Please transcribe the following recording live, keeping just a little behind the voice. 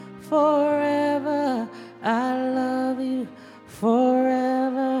forever. I love you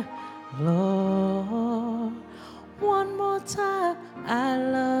forever, Lord. One more time, I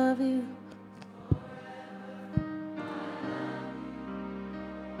love you.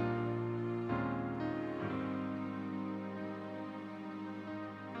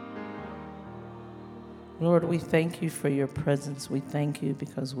 Lord, we thank you for your presence. We thank you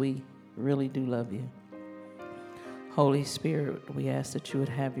because we really do love you. Holy Spirit, we ask that you would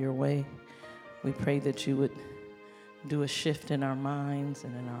have your way. We pray that you would do a shift in our minds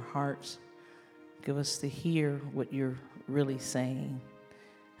and in our hearts. Give us to hear what you're really saying.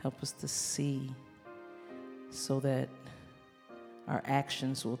 Help us to see so that our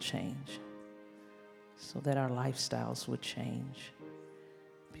actions will change, so that our lifestyles would change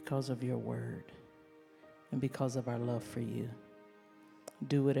because of your word and because of our love for you.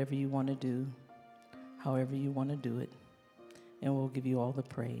 Do whatever you want to do, however you want to do it, and we'll give you all the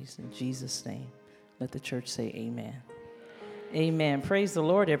praise. In Jesus' name, let the church say amen. Amen. Praise the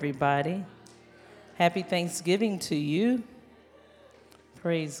Lord, everybody. Happy Thanksgiving to you.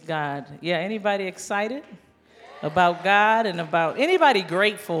 Praise God. Yeah, anybody excited about God and about anybody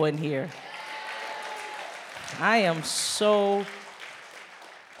grateful in here? I am so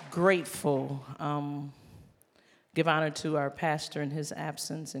grateful. Give honor to our pastor in his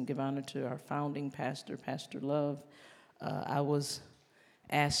absence and give honor to our founding pastor, Pastor Love. I was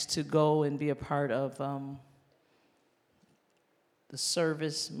asked to go and be a part of the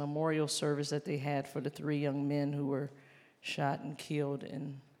service, memorial service that they had for the 3 young men who were shot and killed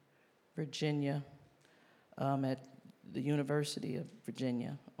in Virginia at the University of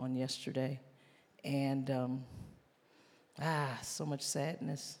Virginia on yesterday. And so much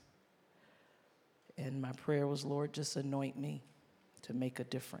sadness. And my prayer was, Lord, just anoint me to make a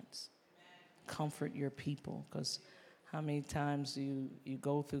difference. Comfort your people, because how many times you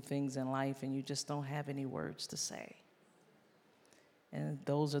go through things in life and you just don't have any words to say. And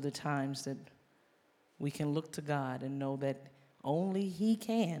those are the times that we can look to God and know that only he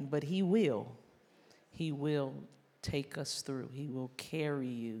can, but he will. He will take us through. He will carry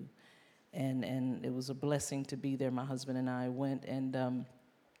you. And it was a blessing to be there. My husband and I went, and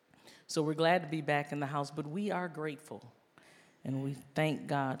so we're glad to be back in the house, but we are grateful. And we thank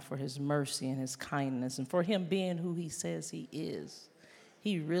God for his mercy and his kindness and for him being who he says he is.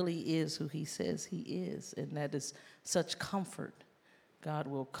 He really is who he says he is, and that is such comfort. God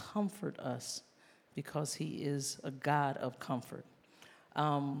will comfort us because he is a God of comfort.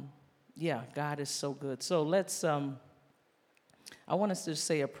 God is so good. So let's, I want us to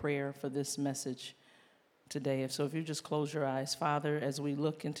say a prayer for this message today. So if you just close your eyes. Father, as we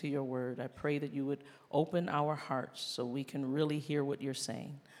look into your word, I pray that you would open our hearts so we can really hear what you're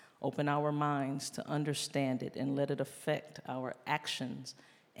saying. Open our minds to understand it and let it affect our actions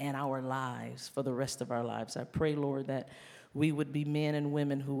and our lives for the rest of our lives. I pray, Lord, that we would be men and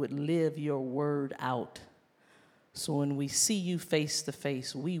women who would live your word out. So when we see you face to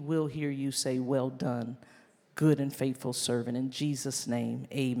face, we will hear you say, well done, good and faithful servant. In Jesus' name,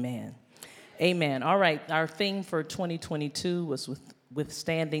 amen. Amen. All right, our theme for 2022 was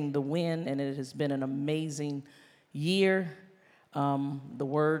withstanding the wind, and it has been an amazing year. The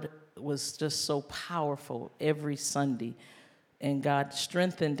word was just so powerful every Sunday, and God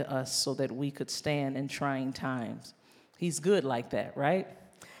strengthened us so that we could stand in trying times. He's good like that, right?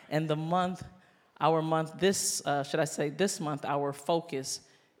 And this month, our focus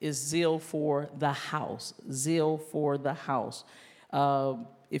is zeal for the house. Zeal for the house.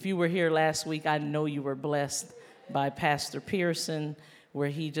 If you were here last week, I know you were blessed by Pastor Pearson, where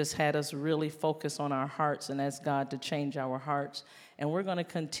he just had us really focus on our hearts and ask God to change our hearts. And we're going to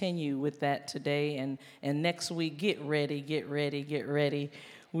continue with that today. And next week, get ready.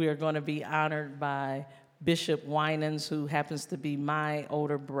 We are going to be honored by Bishop Winans, who happens to be my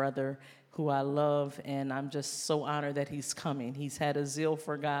older brother, who I love, and I'm just so honored that he's coming. He's had a zeal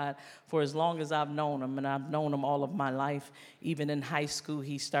for God for as long as I've known him, and I've known him all of my life. Even in high school,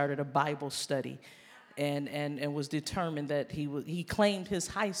 he started a Bible study and was determined that he claimed his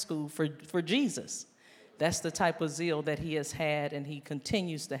high school for Jesus. That's the type of zeal that he has had, and he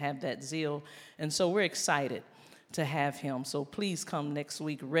continues to have that zeal. And so we're excited to have him. So please come next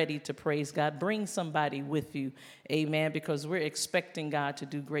week ready to praise God. Bring somebody with you, amen, because we're expecting God to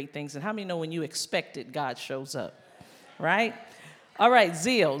do great things. And how many know when you expect it, God shows up, right? All right,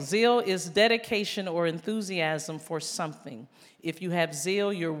 zeal. Zeal is dedication or enthusiasm for something. If you have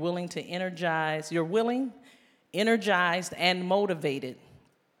zeal, you're energized, and motivated.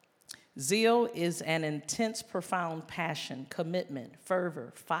 Zeal is an intense, profound passion, commitment,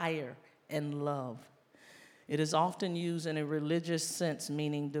 fervor, fire, and love. It is often used in a religious sense,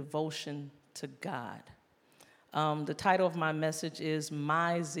 meaning devotion to God. The title of my message is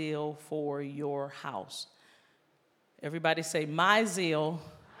My Zeal for Your House. Everybody say, My zeal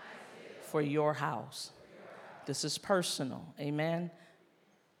for your house. This is personal, amen?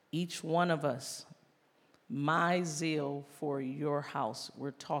 Each one of us, my zeal for your house.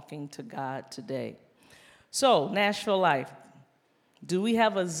 We're talking to God today. So, Nashville Life, do we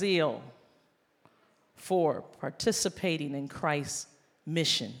have a zeal for participating in Christ's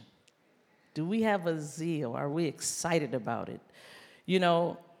mission? Do we have a zeal? Are we excited about it? You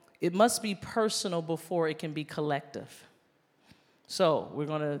know, it must be personal before it can be collective. So we're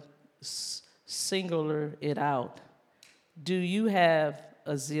going to singular it out. Do you have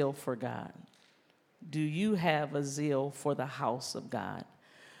a zeal for God? Do you have a zeal for the house of God?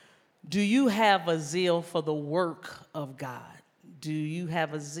 Do you have a zeal for the work of God? Do you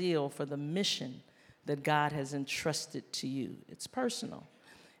have a zeal for the mission that God has entrusted to you? It's personal.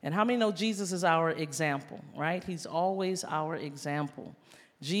 And how many know Jesus is our example, right? He's always our example.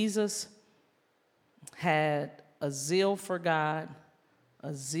 Jesus had a zeal for God,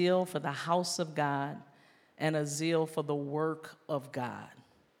 a zeal for the house of God, and a zeal for the work of God.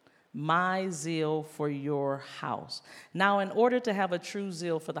 My zeal for your house. Now, in order to have a true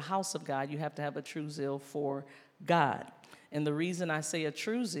zeal for the house of God, you have to have a true zeal for God. And the reason I say a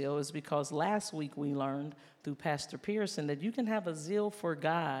true zeal is because last week we learned through Pastor Pearson that you can have a zeal for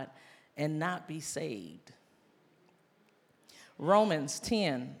God and not be saved. Romans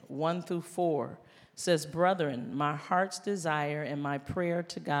 10, 1 through 4 says, Brethren, my heart's desire and my prayer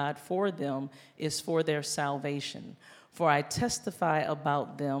to God for them is for their salvation. For I testify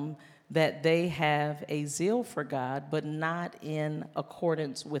about them that they have a zeal for God, but not in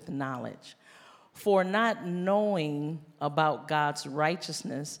accordance with knowledge. For not knowing about God's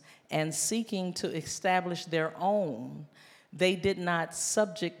righteousness and seeking to establish their own, they did not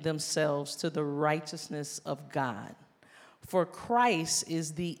subject themselves to the righteousness of God. For Christ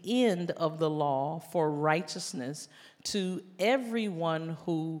is the end of the law for righteousness to everyone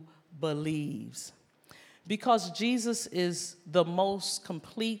who believes. Because Jesus is the most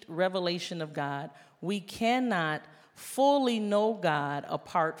complete revelation of God, we cannot fully know God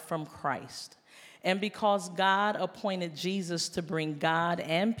apart from Christ. And because God appointed Jesus to bring God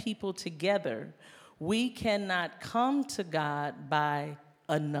and people together, we cannot come to God by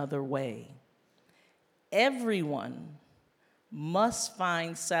another way. Everyone must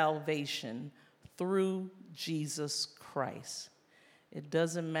find salvation through Jesus Christ. It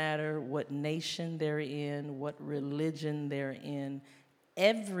doesn't matter what nation they're in, what religion they're in.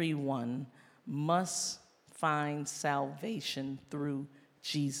 Everyone must find salvation through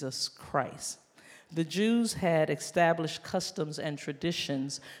Jesus Christ. The Jews had established customs and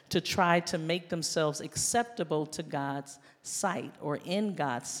traditions to try to make themselves acceptable to God's sight or in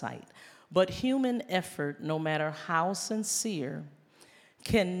God's sight. But human effort, no matter how sincere,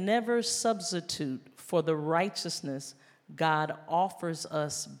 can never substitute for the righteousness God offers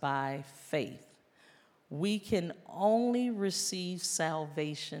us by faith. We can only receive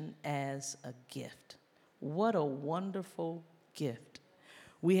salvation as a gift. What a wonderful gift.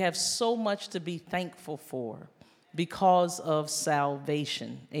 We have so much to be thankful for because of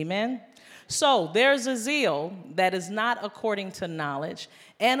salvation. Amen? So there's a zeal that is not according to knowledge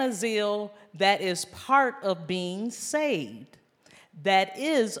and a zeal that is part of being saved that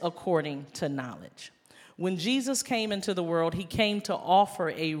is according to knowledge. When Jesus came into the world, he came to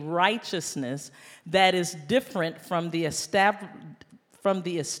offer a righteousness that is different from the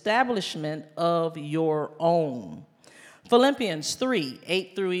establishment of your own. Philippians 3,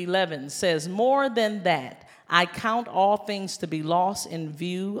 8 through 11 says, More than that, I count all things to be lost in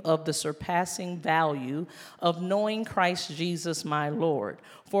view of the surpassing value of knowing Christ Jesus my Lord,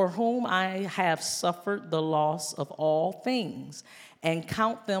 for whom I have suffered the loss of all things, and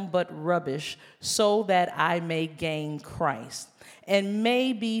count them but rubbish, so that I may gain Christ, and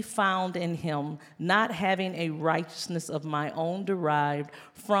may be found in him, not having a righteousness of my own derived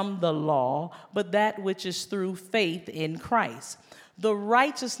from the law, but that which is through faith in Christ, the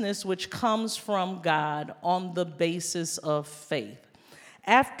righteousness which comes from God on the basis of faith.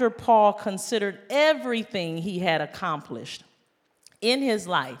 After Paul considered everything he had accomplished in his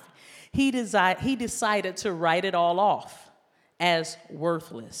life, he decided to write it all off as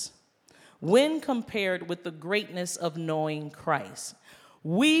worthless when compared with the greatness of knowing Christ.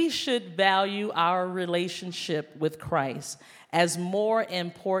 We should value our relationship with Christ as more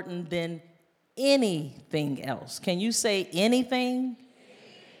important than anything else. Can you say anything?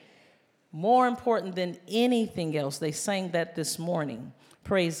 More important than anything else. They sang that this morning.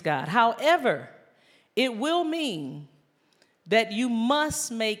 Praise God. However, It will mean that you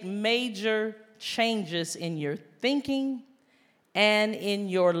must make major changes in your thinking and in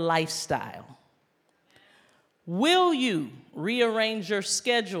your lifestyle. Will you rearrange your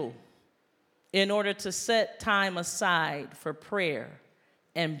schedule in order to set time aside for prayer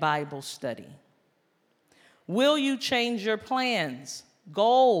and Bible study? Will you change your plans,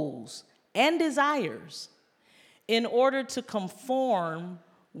 goals, and desires in order to conform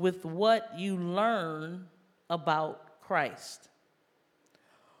with what you learn about Christ?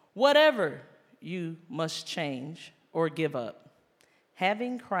 Whatever you must change or give up,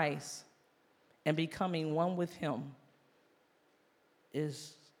 having Christ and becoming one with Him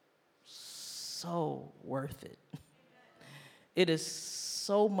is so worth it. It is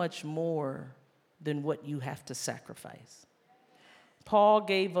so much more than what you have to sacrifice. Paul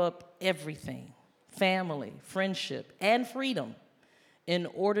gave up everything, family, friendship, and freedom in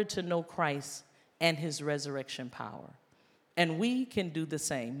order to know Christ and His resurrection power. And we can do the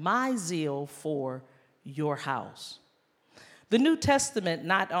same. My zeal for your house. The New Testament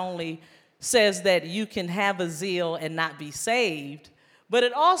not only says that you can have a zeal and not be saved, but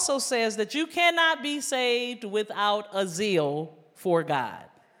it also says that you cannot be saved without a zeal for God.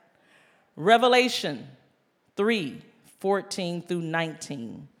 Revelation 3:14 through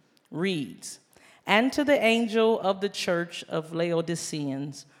 19 reads, "And to the angel of the church of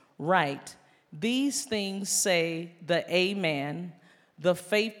Laodiceans write, these things say the Amen, the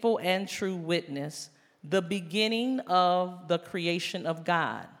faithful and true witness, the beginning of the creation of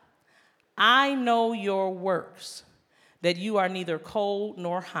God. I know your works, that you are neither cold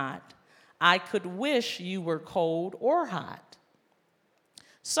nor hot. I could wish you were cold or hot.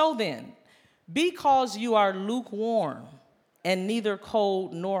 So then, because you are lukewarm and neither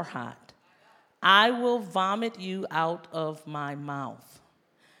cold nor hot, I will vomit you out of my mouth.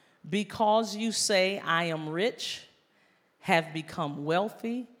 Because you say, I am rich, have become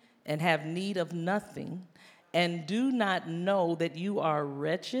wealthy, and have need of nothing, and do not know that you are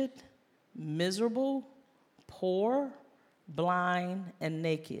wretched, miserable, poor, blind, and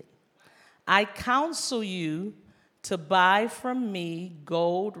naked. I counsel you to buy from me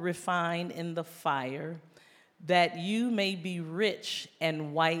gold refined in the fire, that you may be rich,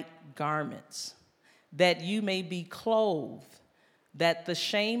 and white garments, that you may be clothed, that the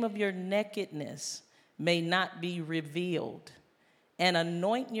shame of your nakedness may not be revealed, and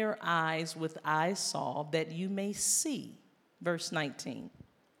anoint your eyes with eye salve, that you may see." Verse 19.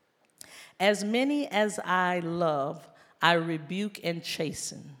 "As many as I love, I rebuke and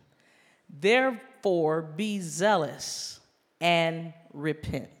chasten. Therefore, be zealous and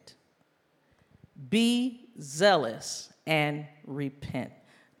repent." Be zealous and repent.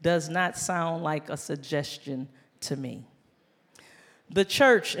 Does not sound like a suggestion to me. The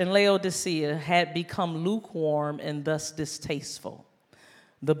church in Laodicea had become lukewarm and thus distasteful.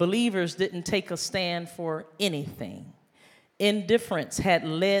 The believers didn't take a stand for anything. Indifference had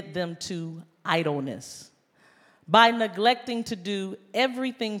led them to idleness. By neglecting to do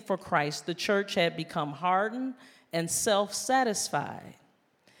everything for Christ, the church had become hardened and self-satisfied.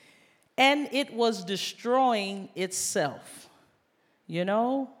 And it was destroying itself. You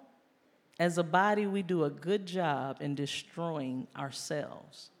know, as a body, we do a good job in destroying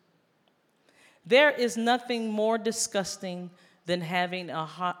ourselves. There is nothing more disgusting than having a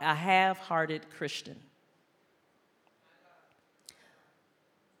half-hearted Christian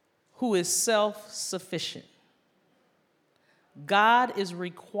who is self-sufficient. God is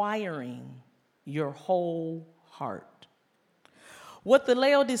requiring your whole heart. What the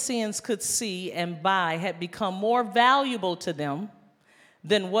Laodiceans could see and buy had become more valuable to them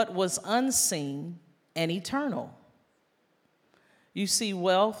than what was unseen and eternal. You see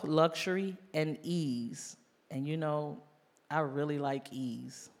wealth, luxury, and ease. And you know, I really like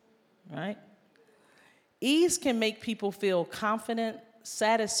ease, right? Ease can make people feel confident,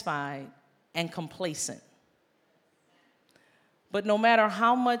 satisfied, and complacent. But no matter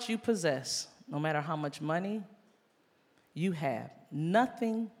how much you possess, no matter how much money you have,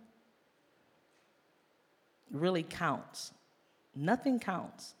 nothing really counts. Nothing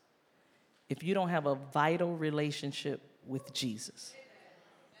counts if you don't have a vital relationship with Jesus.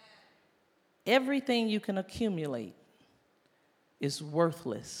 Everything you can accumulate is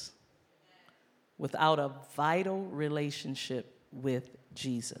worthless without a vital relationship with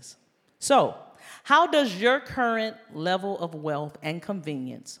Jesus. So, how does your current level of wealth and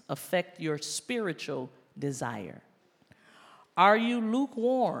convenience affect your spiritual desire? Are you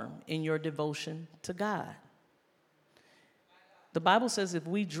lukewarm in your devotion to God? The Bible says if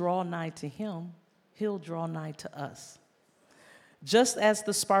we draw nigh to Him, He'll draw nigh to us. Just as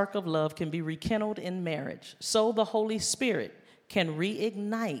the spark of love can be rekindled in marriage, so the Holy Spirit can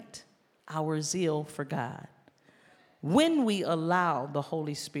reignite our zeal for God when we allow the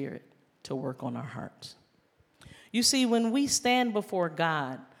Holy Spirit to work on our hearts. You see, when we stand before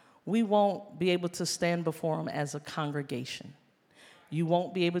God, we won't be able to stand before him as a congregation. You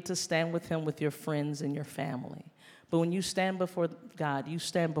won't be able to stand with him with your friends and your family. But when you stand before God, you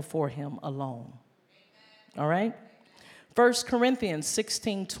stand before him alone. All right? 1 Corinthians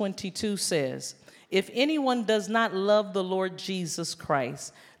 16:22 says, if anyone does not love the Lord Jesus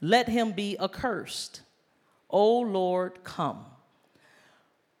Christ, let him be accursed. O Lord, come.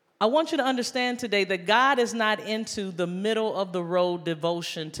 I want you to understand today that God is not into the middle of the road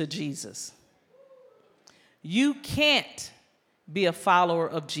devotion to Jesus. You can't be a follower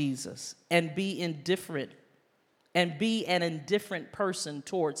of Jesus and be indifferent and be an indifferent person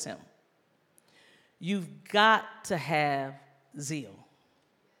towards him. You've got to have zeal.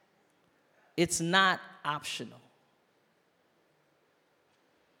 It's not optional.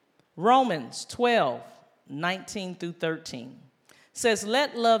 Romans 12:19-13 says,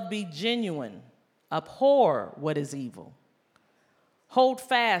 let love be genuine, abhor what is evil, hold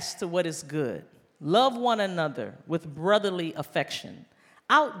fast to what is good, love one another with brotherly affection,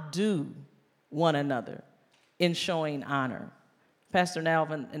 outdo one another in showing honor. Pastor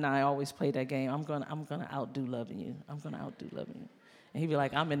Nalvin and I always play that game. I'm gonna outdo loving you. I'm gonna outdo loving you. And he'd be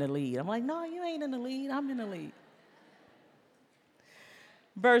like, I'm in the lead. I'm like, no, you ain't in the lead. I'm in the lead.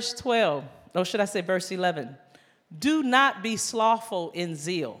 Verse 12, or should I say verse 11? Do not be slothful in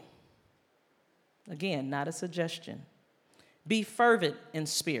zeal. Again, not a suggestion. Be fervent in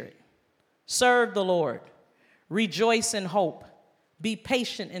spirit. Serve the Lord. Rejoice in hope. Be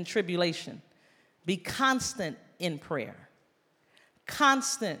patient in tribulation. Be constant in prayer.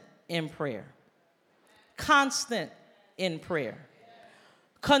 Constant in prayer. Constant in prayer.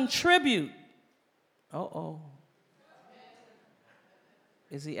 Contribute.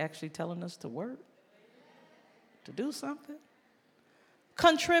 Is he actually telling us to work? To do something?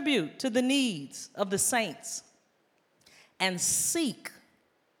 Contribute to the needs of the saints. And seek.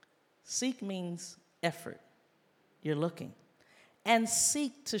 Seek means effort. You're looking. And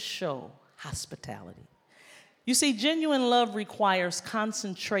seek to show hospitality. You see, genuine love requires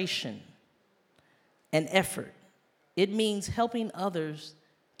concentration and effort. It means helping others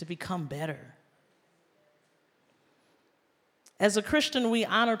to become better. As a Christian, we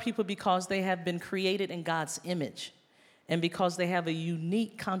honor people because they have been created in God's image and because they have a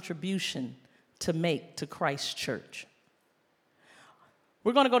unique contribution to make to Christ's church.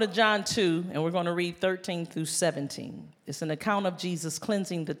 We're going to go to John 2, and we're going to read 13-17. It's an account of Jesus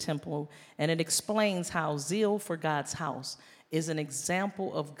cleansing the temple, and it explains how zeal for God's house is an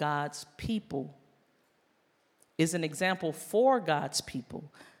example of God's people, is an example for God's people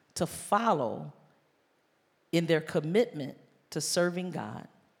to follow in their commitment to serving God.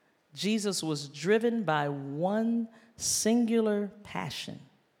 Jesus was driven by one singular passion,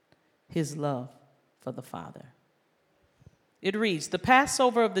 his love for the Father. It reads, the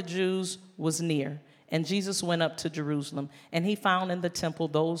Passover of the Jews was near, and Jesus went up to Jerusalem, and he found in the temple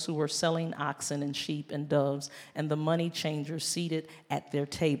those who were selling oxen and sheep and doves, and the money changers seated at their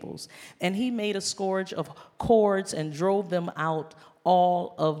tables. And he made a scourge of cords and drove them all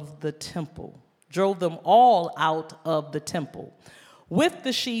out of the temple with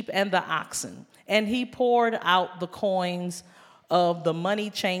the sheep and the oxen. And he poured out the coins of the money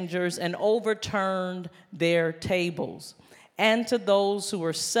changers and overturned their tables. And to those who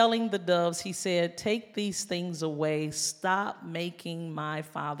were selling the doves, he said, take these things away. Stop making my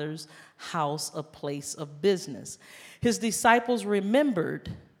Father's house a place of business. His disciples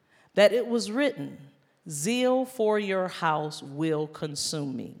remembered that it was written, zeal for your house will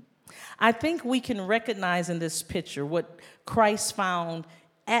consume me. I think we can recognize in this picture what Christ found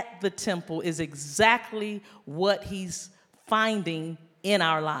at the temple is exactly what he's finding in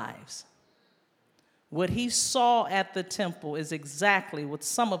our lives. What he saw at the temple is exactly what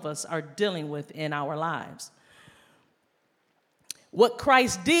some of us are dealing with in our lives. What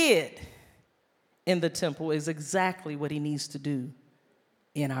Christ did in the temple is exactly what he needs to do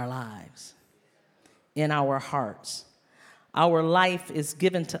in our lives, in our hearts. Our life is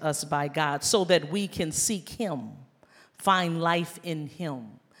given to us by God so that we can seek him, find life in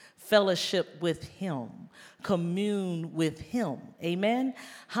him, fellowship with him, commune with him. Amen?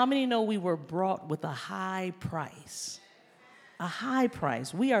 How many know we were brought with a high price? A high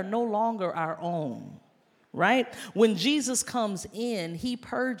price. We are no longer our own, right? When Jesus comes in, he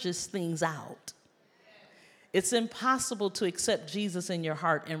purges things out. It's impossible to accept Jesus in your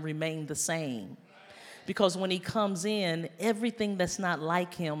heart and remain the same. Because when he comes in, everything that's not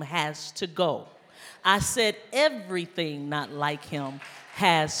like him has to go. I said everything not like him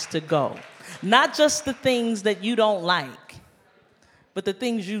has to go. Not just the things that you don't like, but the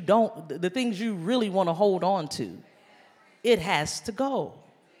things you really want to hold on to. It has to go.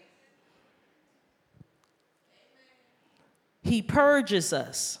 He purges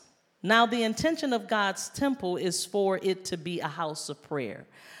us. Now, the intention of God's temple is for it to be a house of prayer.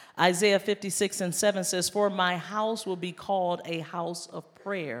 Isaiah 56:7 says, "For my house will be called a house of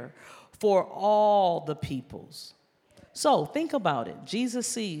prayer for all the peoples." So think about it. Jesus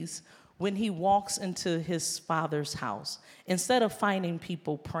sees when he walks into his Father's house, instead of finding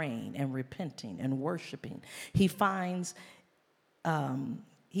people praying and repenting and worshiping, he finds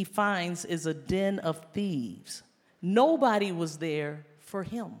is a den of thieves. Nobody was there for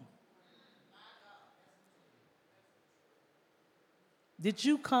him. Did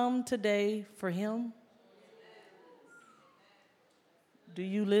you come today for him? Do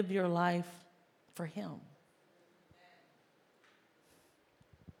you live your life for him?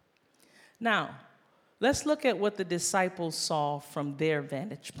 Now, let's look at what the disciples saw from their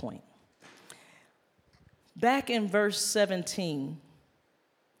vantage point. Back in verse 17,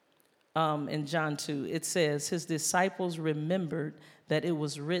 in John 2, it says, his disciples remembered that it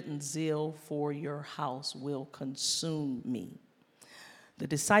was written, "Zeal for your house will consume me." The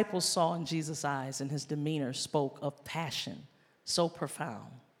disciples saw in Jesus' eyes, and his demeanor spoke of passion so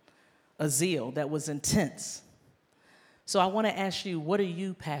profound, a zeal that was intense. So I want to ask you, what are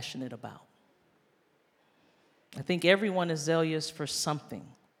you passionate about? I think everyone is zealous for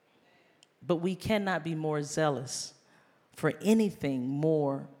something, but we cannot be more zealous for anything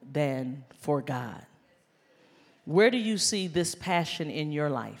more than for God. Where do you see this passion in your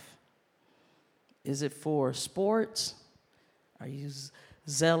life? Is it for sports? Are you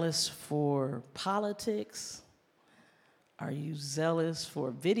zealous for politics? Are you zealous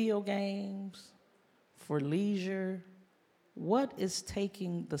for video games, for leisure? What is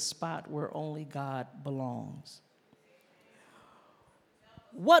taking the spot where only God belongs?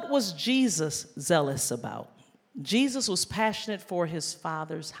 What was Jesus zealous about? Jesus was passionate for his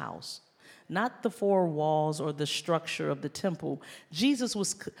Father's house, not the four walls or the structure of the temple. Jesus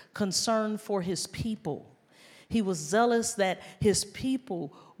was concerned for his people. He was zealous that his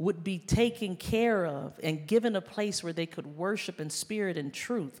people would be taken care of and given a place where they could worship in spirit and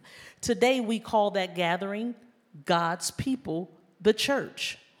truth. Today we call that gathering God's people, the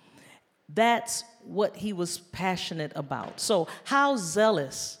church. That's what he was passionate about. So how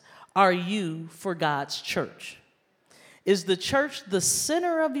zealous are you for God's church? Is the church the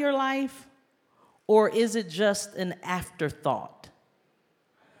center of your life, or is it just an afterthought?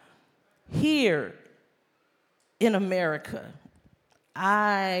 Here in America,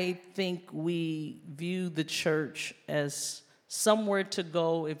 I think we view the church as somewhere to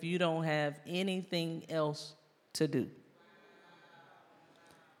go if you don't have anything else to do.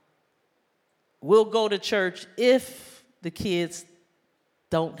 We'll go to church if the kids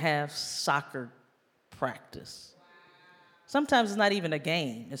don't have soccer practice. Sometimes it's not even a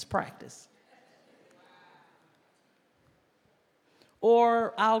game, it's practice.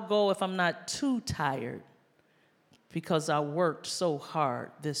 Or I'll go if I'm not too tired because I worked so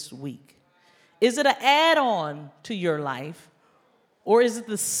hard this week. Is it an add-on to your life, or is it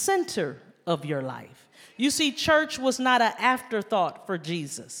the center of your life? You see, church was not an afterthought for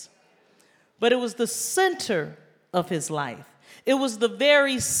Jesus, but it was the center of his life. It was the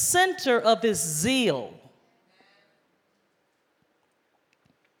very center of his zeal.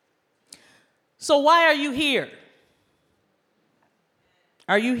 So why are you here?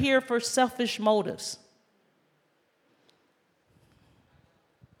 Are you here for selfish motives?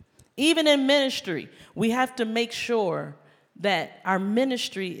 Even in ministry, we have to make sure that our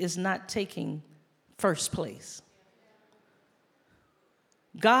ministry is not taking first place.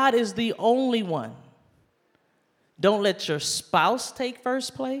 God is the only one. Don't let your spouse take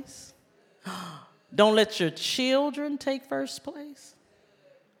first place. Don't let your children take first place.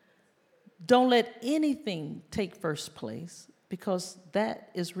 Don't let anything take first place, because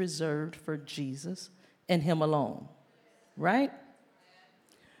that is reserved for Jesus and him alone, right?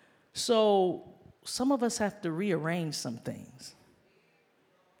 So some of us have to rearrange some things.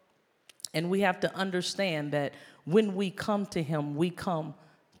 And we have to understand that when we come to him, we come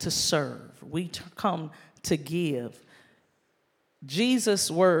to serve. We come to give.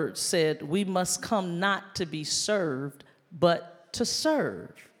 Jesus' words said we must come not to be served, but to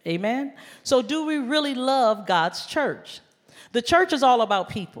serve. Amen? So do we really love God's church? The church is all about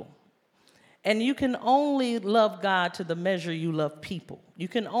people. And you can only love God to the measure you love people. You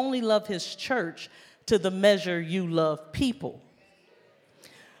can only love his church to the measure you love people.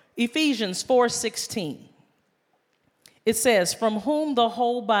 Ephesians 4:16. It says, from whom the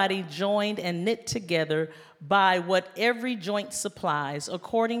whole body joined and knit together by what every joint supplies,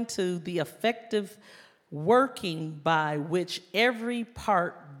 according to the effective working by which every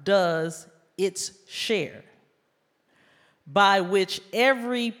part does its share. By which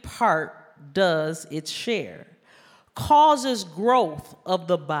every part does its share, causes growth of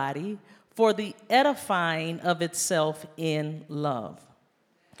the body for the edifying of itself in love.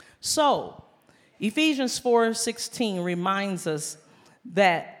 So, Ephesians 4:16 reminds us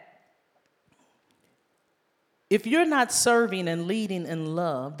that if you're not serving and leading in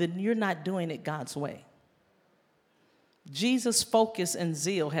love, then you're not doing it God's way. Jesus' focus and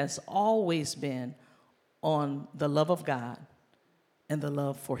zeal has always been on the love of God and the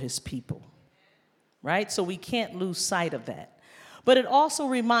love for his people, right? So we can't lose sight of that. But it also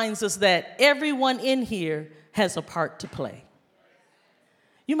reminds us that everyone in here has a part to play.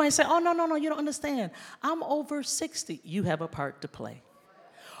 You might say, oh, no, you don't understand. I'm over 60. You have a part to play.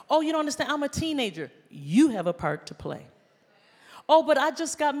 Oh, you don't understand. I'm a teenager. You have a part to play. Oh, but I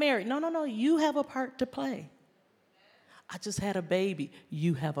just got married. No, you have a part to play. I just had a baby.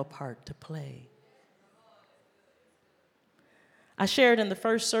 You have a part to play. I shared in the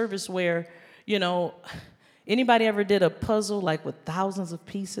first service where, anybody ever did a puzzle like with thousands of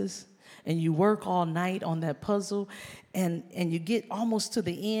pieces? And you work all night on that puzzle, and you get almost to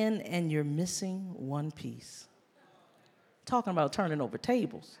the end, and you're missing one piece. Talking about turning over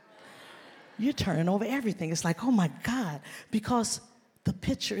tables. You're turning over everything. It's like, oh, my God, because the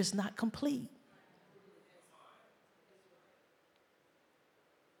picture is not complete.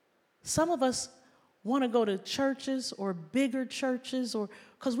 Some of us want to go to churches or bigger churches or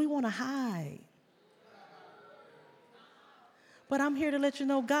because we want to hide. But I'm here to let you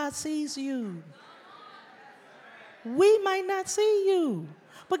know God sees you. We might not see you.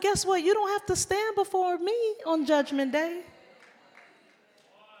 But guess what? You don't have to stand before me on Judgment Day.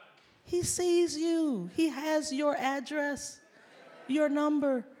 He sees you. He has your address, your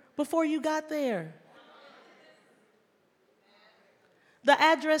number before you got there. The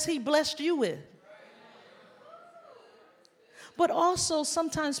address he blessed you with. But also,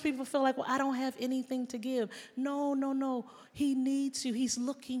 sometimes people feel like, well, I don't have anything to give. No. He needs you. He's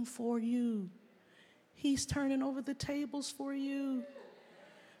looking for you. He's turning over the tables for you.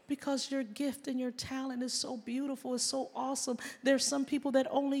 Because your gift and your talent is so beautiful. It's so awesome. There's some people that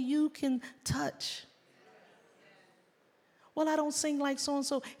only you can touch. Well, I don't sing like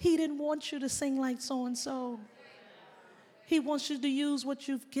so-and-so. He didn't want you to sing like so-and-so. He wants you to use what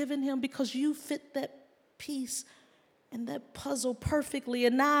you've given him because you fit that piece and that puzzle perfectly.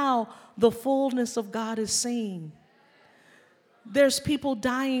 And now the fullness of God is seen. There's people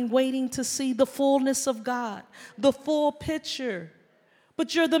dying, waiting to see the fullness of God, the full picture.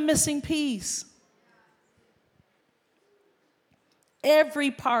 But you're the missing piece.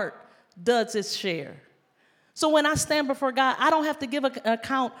 Every part does its share. So when I stand before God, I don't have to give an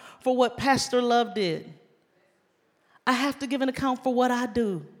account for what Pastor Love did. I have to give an account for what I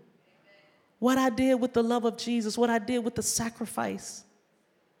do. What I did with the love of Jesus, what I did with the sacrifice.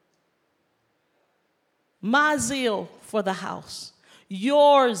 My zeal for the house,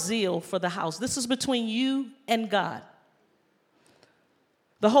 your zeal for the house. This is between you and God.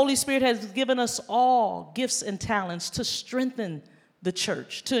 The Holy Spirit has given us all gifts and talents to strengthen the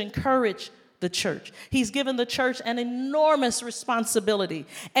church, to encourage the church. He's given the church an enormous responsibility.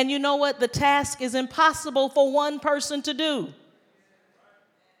 And you know what? The task is impossible for one person to do.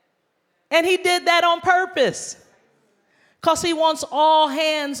 And he did that on purpose because he wants all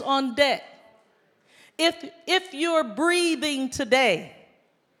hands on deck. If you're breathing today,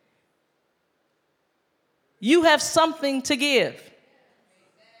 you have something to give.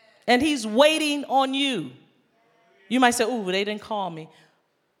 And he's waiting on you. You might say, ooh, they didn't call me.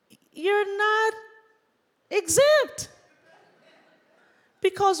 You're not exempt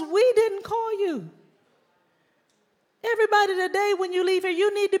because we didn't call you. Everybody today, when you leave here,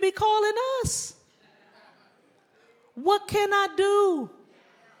 you need to be calling us. What can I do?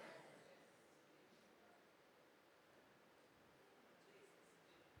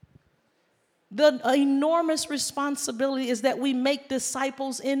 The enormous responsibility is that we make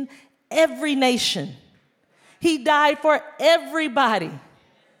disciples in every nation. He died for everybody.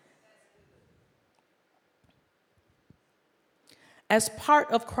 As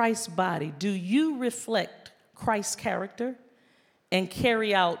part of Christ's body, do you reflect Christ's character and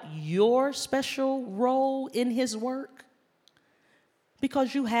carry out your special role in his work?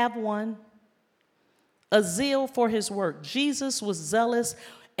 Because you have one. A zeal for his work. Jesus was zealous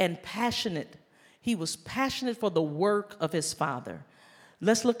and passionate He was passionate for the work of his Father.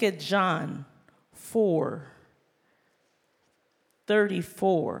 Let's look at John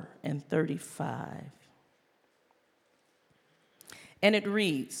 4:34 and 35. And it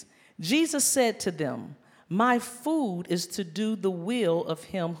reads, Jesus said to them, my food is to do the will of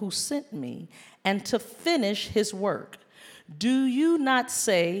him who sent me and to finish his work. Do you not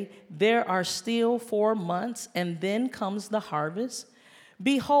say there are still 4 months and then comes the harvest?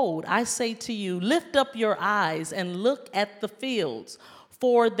 Behold, I say to you, lift up your eyes and look at the fields,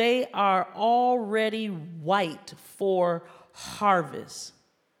 for they are already white for harvest.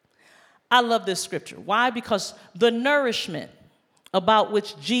 I love this scripture. Why? Because the nourishment about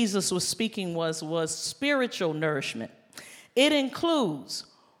which Jesus was speaking was spiritual nourishment. It includes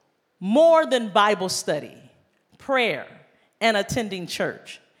more than Bible study, prayer, and attending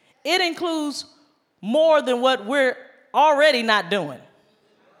church. It includes more than what we're already not doing.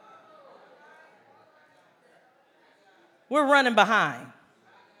 We're running behind.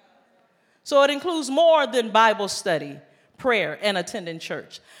 So it includes more than Bible study, prayer, and attending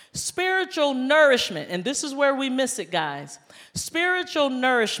church. Spiritual nourishment, and this is where we miss it, guys. Spiritual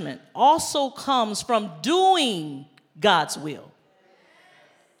nourishment also comes from doing God's will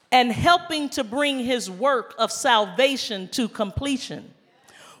and helping to bring his work of salvation to completion.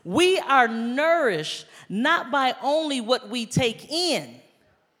 We are nourished not by only what we take in,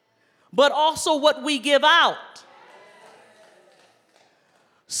 but also what we give out.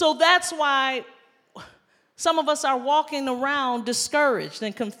 So that's why some of us are walking around discouraged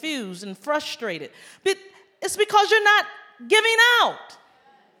and confused and frustrated. But it's because you're not giving out.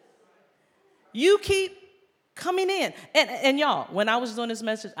 You keep coming in. And y'all, when I was doing this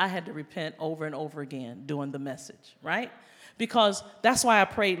message, I had to repent over and over again doing the message, right? Because that's why I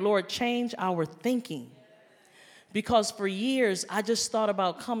prayed, Lord, change our thinking. Because for years, I just thought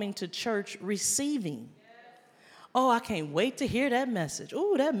about coming to church receiving. Oh, I can't wait to hear that message.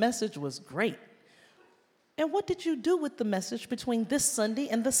 Oh, that message was great. And what did you do with the message between this Sunday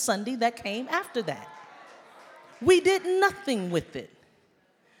and the Sunday that came after that? We did nothing with it.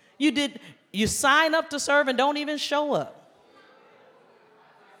 You sign up to serve and don't even show up.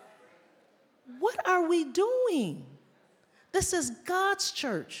 What are we doing? This is God's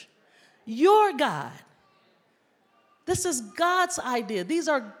church. Your God. This is God's idea. These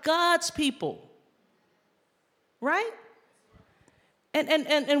are God's people. Right?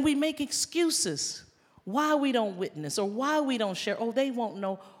 And we make excuses why we don't witness or why we don't share. Oh, they won't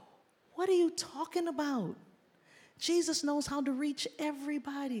know. What are you talking about? Jesus knows how to reach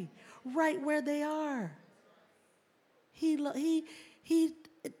everybody right where they are.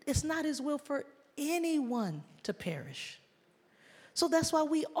 It's not his will for anyone to perish. So that's why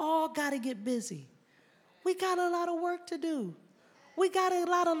we all got to get busy. We got a lot of work to do. We got a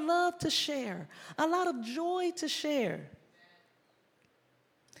lot of love to share, a lot of joy to share.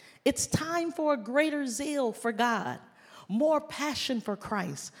 It's time for a greater zeal for God, more passion for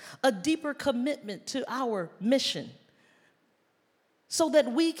Christ, a deeper commitment to our mission, so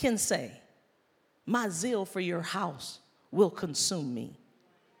that we can say, my zeal for your house will consume me.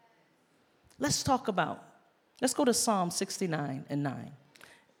 Let's go to Psalm 69 and 9.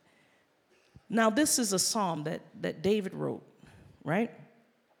 Now, this is a psalm that David wrote, right?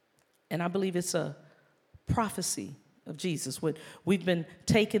 And I believe it's a prophecy of Jesus. We've been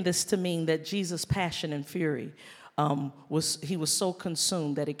taking this to mean that Jesus' passion and fury he was so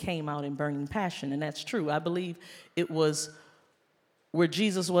consumed that it came out in burning passion, and that's true. I believe it was where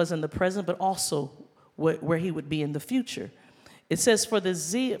Jesus was in the present, but also where he would be in the future. It says,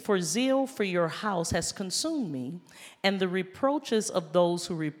 for zeal for your house has consumed me, and the reproaches of those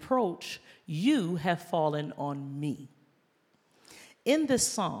who reproach you have fallen on me. In this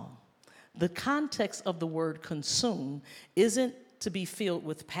psalm, the context of the word consume isn't to be filled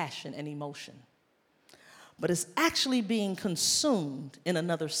with passion and emotion, but it's actually being consumed in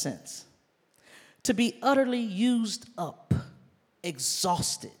another sense. To be utterly used up,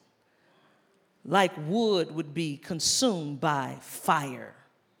 exhausted, like wood would be consumed by fire,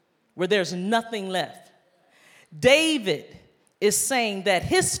 where there's nothing left. David is saying that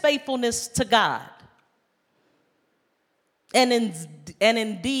his faithfulness to God and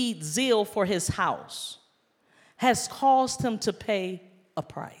indeed zeal for his house has caused him to pay a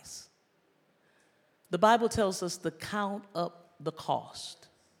price. The Bible tells us to count up the cost.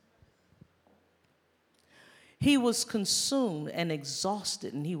 He was consumed and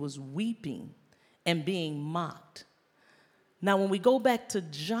exhausted, and he was weeping and being mocked. Now, when we go back to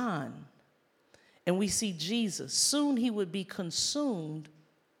John and we see Jesus, soon he would be consumed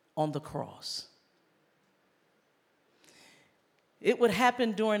on the cross. It would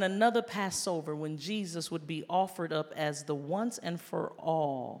happen during another Passover when Jesus would be offered up as the once and for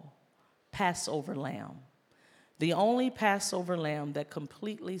all Passover lamb, the only Passover lamb that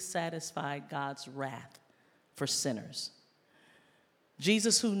completely satisfied God's wrath for sinners.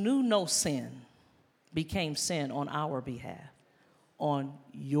 Jesus, who knew no sin, became sin on our behalf, on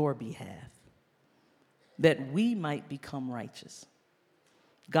your behalf, that we might become righteous.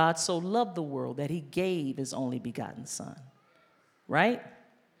 God so loved the world that he gave his only begotten Son. Right?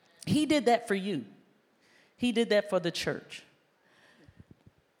 He did that for you. He did that for the church.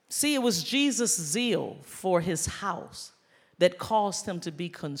 See, it was Jesus' zeal for his house that caused him to be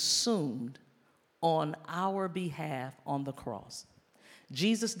consumed on our behalf on the cross.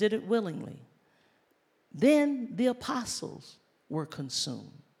 Jesus did it willingly. Then the apostles were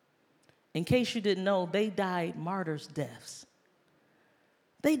consumed. In case you didn't know, they died martyrs' deaths.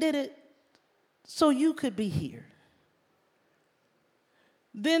 They did it so you could be here.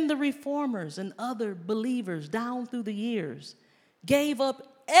 Then the reformers and other believers down through the years gave up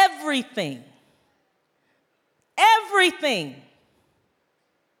everything,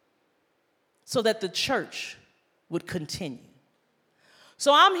 so that the church would continue.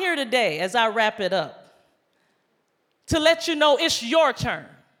 So I'm here today, as I wrap it up, to let you know it's your turn.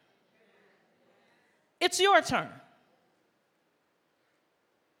 It's your turn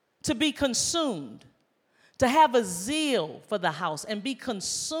to be consumed, to have a zeal for the house and be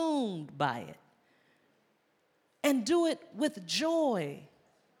consumed by it, and do it with joy.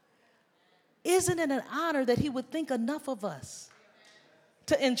 Isn't it an honor that he would think enough of us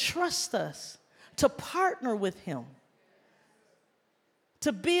to entrust us, to partner with him,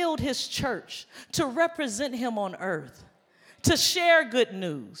 to build his church, to represent him on earth, to share good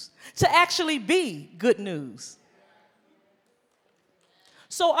news, to actually be good news?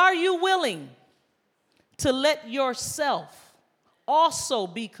 So are you willing to let yourself also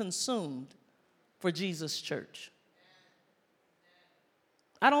be consumed for Jesus' church?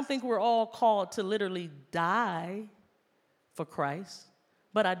 I don't think we're all called to literally die for Christ,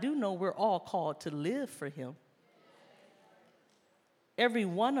 but I do know we're all called to live for him. Every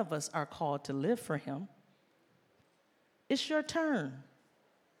one of us are called to live for him. It's your turn.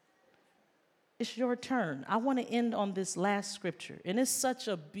 It's your turn. I want to end on this last scripture, and it's such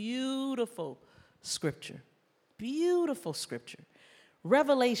a beautiful scripture. Beautiful scripture.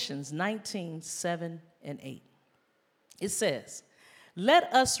 Revelations 19:7-8. It says,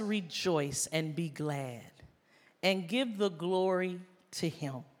 "Let us rejoice and be glad and give the glory to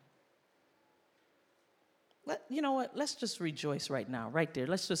him." You know what? Let's just rejoice right now, right there.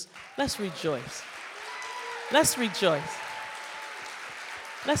 Let's rejoice. Let's rejoice.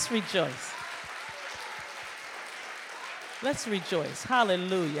 Let's rejoice. Let's rejoice.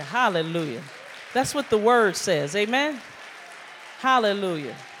 Hallelujah. Hallelujah. That's what the word says. Amen.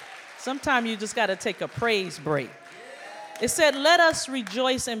 Hallelujah. Sometimes you just got to take a praise break. It said, "Let us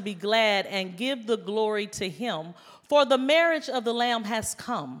rejoice and be glad and give the glory to him, for the marriage of the Lamb has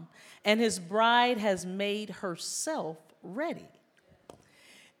come, and his bride has made herself ready.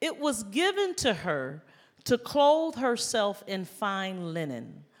 It was given to her to clothe herself in fine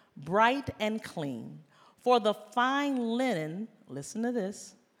linen, bright and clean. For the fine linen," listen to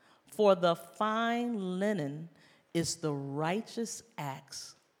this, "for the fine linen is the righteous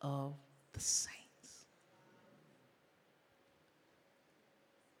acts of the saints."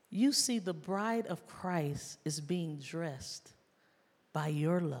 You see, the bride of Christ is being dressed by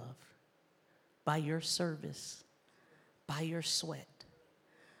your love, by your service, by your sweat,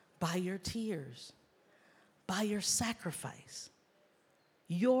 by your tears, by your sacrifice,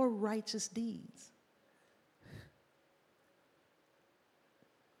 your righteous deeds.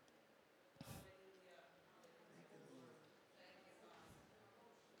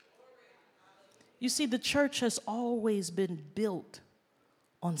 You see, the church has always been built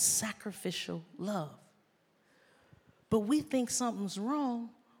on sacrificial love. But we think something's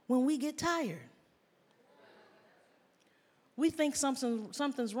wrong when we get tired. We think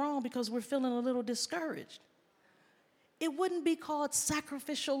something's wrong because we're feeling a little discouraged. It wouldn't be called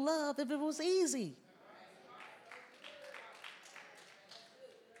sacrificial love if it was easy.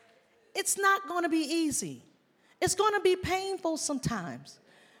 It's not going to be easy. It's going to be painful sometimes.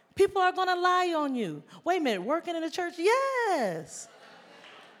 People are going to lie on you. Wait a minute, working in the church? Yes.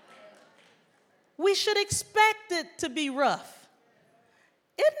 We should expect it to be rough.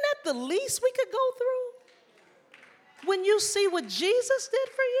 Isn't that the least we could go through? When you see what Jesus did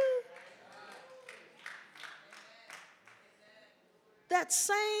for you, that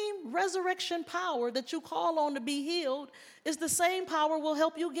same resurrection power that you call on to be healed is the same power will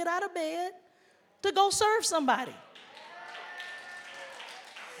help you get out of bed to go serve somebody.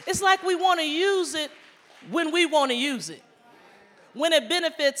 It's like we want to use it when we want to use it, when it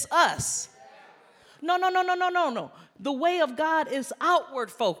benefits us. No. The way of God is outward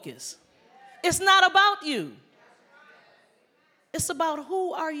focus. It's not about you. It's about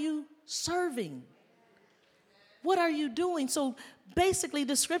who are you serving? What are you doing? So basically,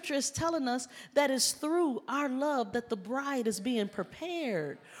 the scripture is telling us that it's through our love that the bride is being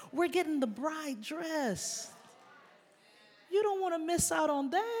prepared. We're getting the bride dressed. You don't want to miss out on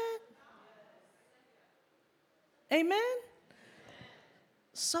that. Amen?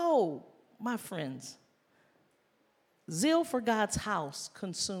 So, my friends, zeal for God's house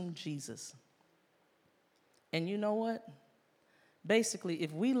consumed Jesus. And you know what? Basically,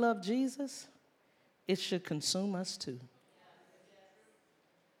 if we love Jesus, it should consume us too.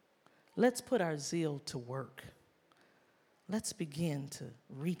 Let's put our zeal to work. Let's begin to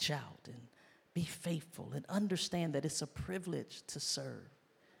reach out and be faithful and understand that it's a privilege to serve.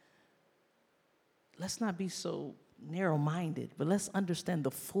 Let's not be so narrow-minded, but let's understand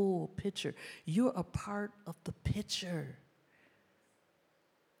the full picture. You're a part of the picture.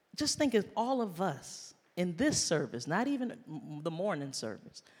 Just think if all of us in this service, not even the morning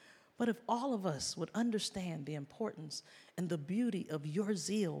service, but if all of us would understand the importance and the beauty of your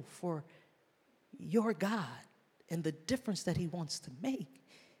zeal for your God and the difference that he wants to make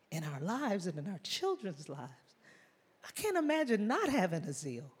in our lives and in our children's lives, I can't imagine not having a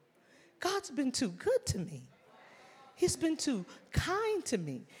zeal. God's been too good to me. He's been too kind to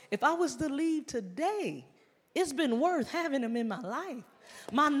me. If I was to leave today, it's been worth having him in my life.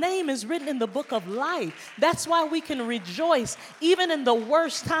 My name is written in the book of life. That's why we can rejoice even in the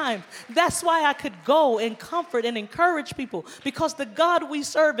worst time. That's why I could go and comfort and encourage people, because the God we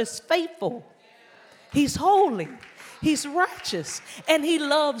serve is faithful. He's holy. He's righteous. And he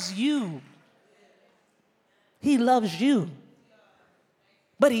loves you. He loves you.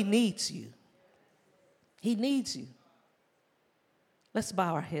 But he needs you. He needs you. Let's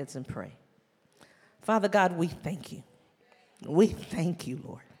bow our heads and pray. Father God, we thank you. We thank you,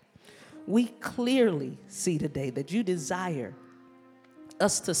 Lord. We clearly see today that you desire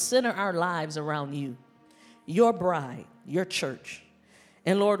us to center our lives around you, your bride, your church.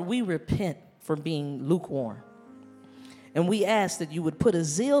 And Lord, we repent for being lukewarm. And we ask that you would put a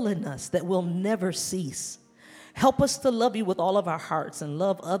zeal in us that will never cease. Help us to love you with all of our hearts and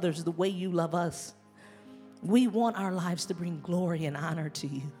love others the way you love us. We want our lives to bring glory and honor to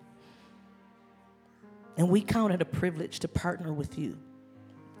you. And we count it a privilege to partner with you,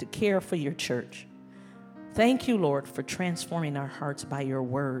 to care for your church. Thank you, Lord, for transforming our hearts by your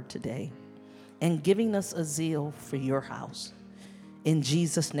word today and giving us a zeal for your house. In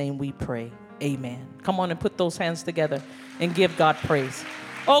Jesus' name we pray. Amen. Come on and put those hands together and give God praise.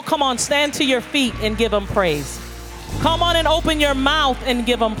 Oh, come on, stand to your feet and give him praise. Come on and open your mouth and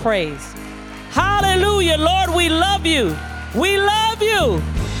give him praise. Hallelujah, Lord, we love you. We love you.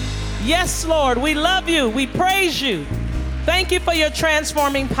 Yes, Lord, we love you. We praise you. Thank you for your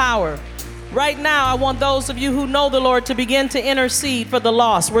transforming power. Right now, I want those of you who know the Lord to begin to intercede for the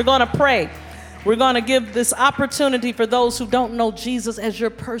lost. We're going to pray. We're going to give this opportunity for those who don't know Jesus as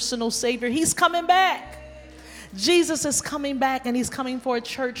your personal Savior. He's coming back. Jesus is coming back, and he's coming for a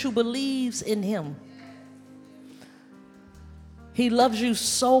church who believes in him. He loves you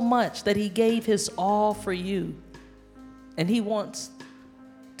so much that he gave his all for you, and he wants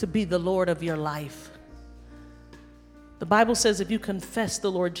to be the Lord of your life. The Bible says if you confess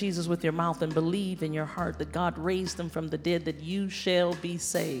the Lord Jesus with your mouth and believe in your heart that God raised him from the dead, that you shall be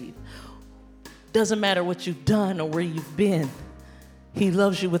saved. Doesn't matter what you've done or where you've been. He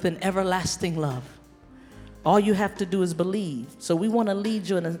loves you with an everlasting love. All you have to do is believe. So we want to lead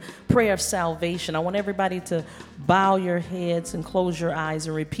you in a prayer of salvation. I want everybody to bow your heads and close your eyes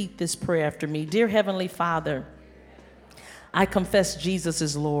and repeat this prayer after me. Dear Heavenly Father, I confess Jesus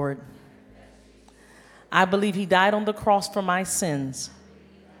is Lord. I believe he died on the cross for my sins.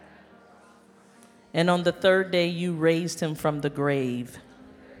 And on the third day, you raised him from the grave.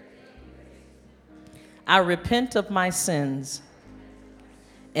 I repent of my sins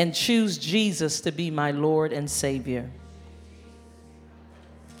and choose Jesus to be my Lord and Savior.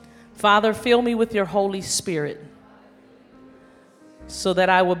 Father, fill me with your Holy Spirit so that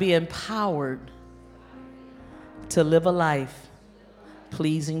I will be empowered to live a life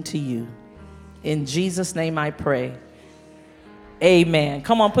pleasing to you. In Jesus' name I pray. Amen.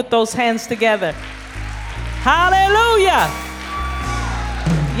 Come on, put those hands together. Hallelujah.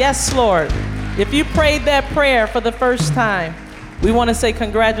 Yes, Lord. If you prayed that prayer for the first time, we want to say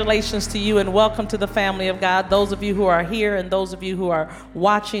congratulations to you and welcome to the family of God, those of you who are here and those of you who are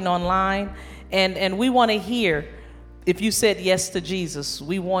watching online. And we want to hear If you said yes to Jesus,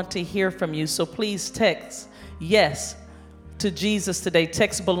 we want to hear from you. So please text yes to Jesus today.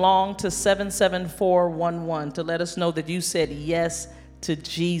 Text belong to 77411 to let us know that you said yes to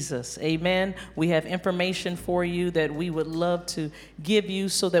Jesus. Amen. We have information for you that we would love to give you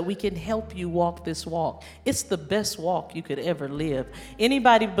so that we can help you walk this walk. It's the best walk you could ever live.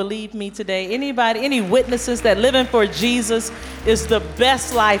 Anybody believe me today? Any witnesses that living for Jesus is the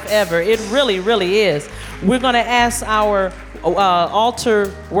best life ever? It really, really is. We're going to ask our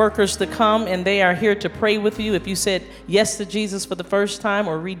altar workers to come, and they are here to pray with you. If you said yes to Jesus for the first time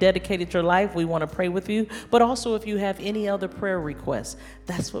or rededicated your life, we want to pray with you. But also if you have any other prayer requests,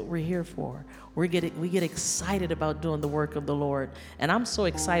 that's what we're here for. We get excited about doing the work of the Lord. And I'm so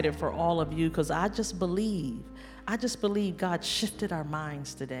excited for all of you because I just believe God shifted our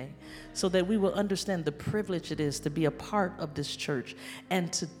minds today so that we will understand the privilege it is to be a part of this church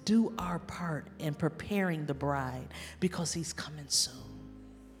and to do our part in preparing the bride because he's coming soon.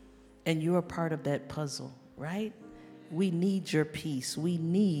 And you're a part of that puzzle, right? We need your peace. We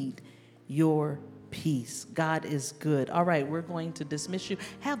need your peace. God is good. All right, we're going to dismiss you.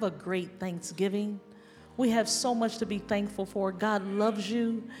 Have a great Thanksgiving. We have so much to be thankful for. God loves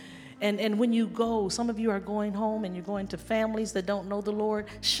you. And when you go, some of you are going home and you're going to families that don't know the Lord,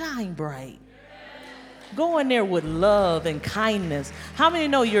 shine bright. Go in there with love and kindness. How many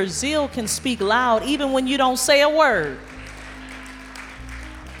know your zeal can speak loud even when you don't say a word?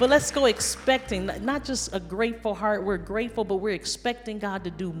 But let's go expecting, not just a grateful heart. We're grateful, but we're expecting God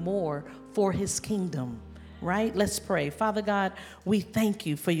to do more for his kingdom, right? Let's pray. Father God, we thank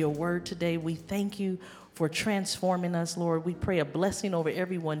you for your word today. We thank you for transforming us, Lord. We pray a blessing over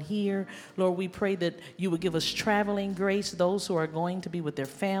everyone here. Lord, we pray that you would give us traveling grace, those who are going to be with their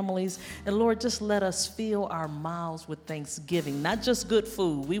families. And Lord, just let us fill our mouths with thanksgiving, not just good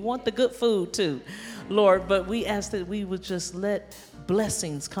food. We want the good food too, Lord, but we ask that we would just let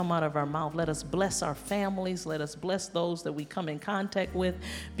blessings come out of our mouth. Let us bless our families. Let us bless those that we come in contact with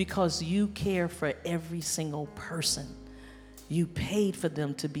because you care for every single person. You paid for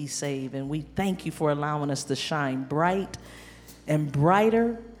them to be saved, and we thank you for allowing us to shine bright and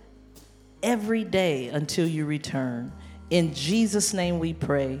brighter every day until you return. In Jesus' name we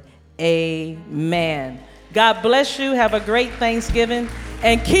pray, amen. God bless you. Have a great Thanksgiving,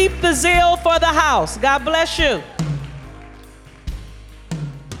 and keep the zeal for the house. God bless you.